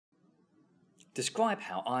Describe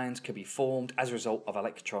how ions can be formed as a result of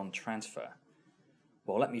electron transfer.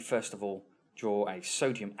 Well, let me first of all draw a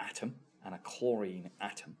sodium atom and a chlorine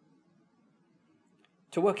atom.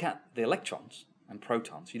 To work out the electrons and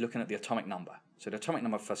protons, you're looking at the atomic number. So the atomic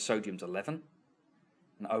number for sodium is 11,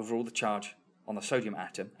 and overall the charge on the sodium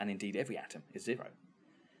atom, and indeed every atom, is 0.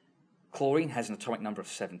 Chlorine has an atomic number of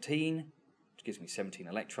 17, which gives me 17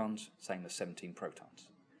 electrons, same as 17 protons.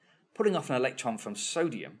 Putting off an electron from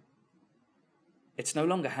sodium, it's no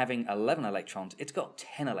longer having 11 electrons, it's got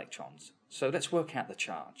 10 electrons. So let's work out the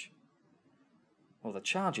charge. Well, the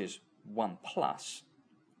charge is 1 plus,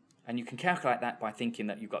 and you can calculate that by thinking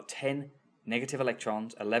that you've got 10 negative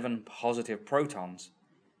electrons, 11 positive protons,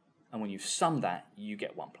 and when you sum that, you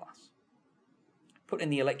get 1 plus. Putting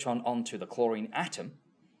the electron onto the chlorine atom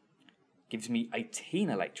gives me 18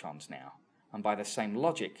 electrons now, and by the same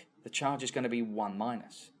logic, the charge is going to be 1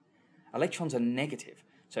 minus. Electrons are negative,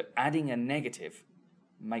 so adding a negative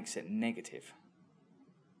makes it negative.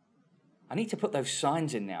 I need to put those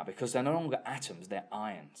signs in now because they're no longer atoms, they're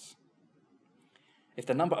ions. If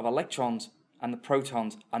the number of electrons and the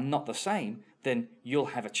protons are not the same, then you'll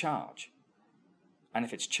have a charge. And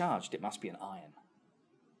if it's charged, it must be an ion.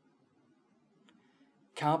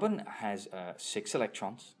 Carbon has 6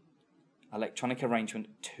 electrons, electronic arrangement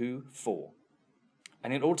 2, 4.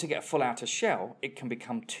 And in order to get a full outer shell, it can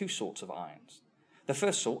become 2 sorts of ions. The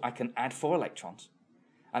first sort, I can add 4 electrons,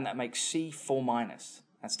 and that makes C4-.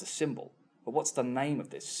 That's the symbol. But what's the name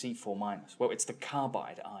of this C4-? Well, it's the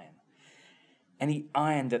carbide ion. Any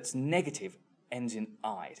ion that's negative ends in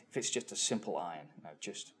 "ide" if it's just a simple ion,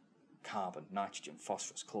 just carbon, nitrogen,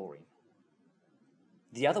 phosphorus, chlorine.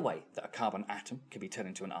 The other way that a carbon atom can be turned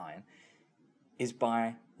into an ion is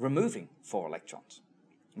by removing 4 electrons,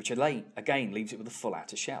 which again leaves it with a full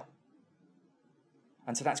outer shell.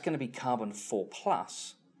 And so that's going to be carbon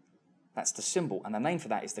 4+. That's the symbol, and the name for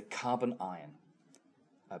that is the carbon ion.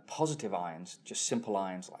 Positive ions, just simple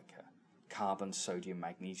ions like carbon, sodium,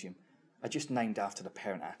 magnesium, are just named after the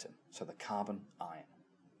parent atom, so the carbon ion.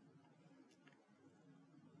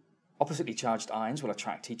 Oppositely charged ions will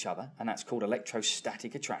attract each other, and that's called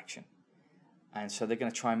electrostatic attraction. And so they're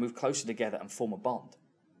going to try and move closer together and form a bond.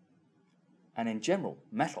 And in general,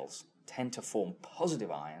 metals tend to form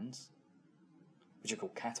positive ions, which are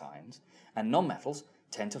called cations, and non-metals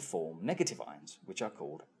tend to form negative ions, which are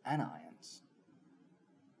called anions.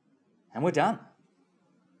 And we're done.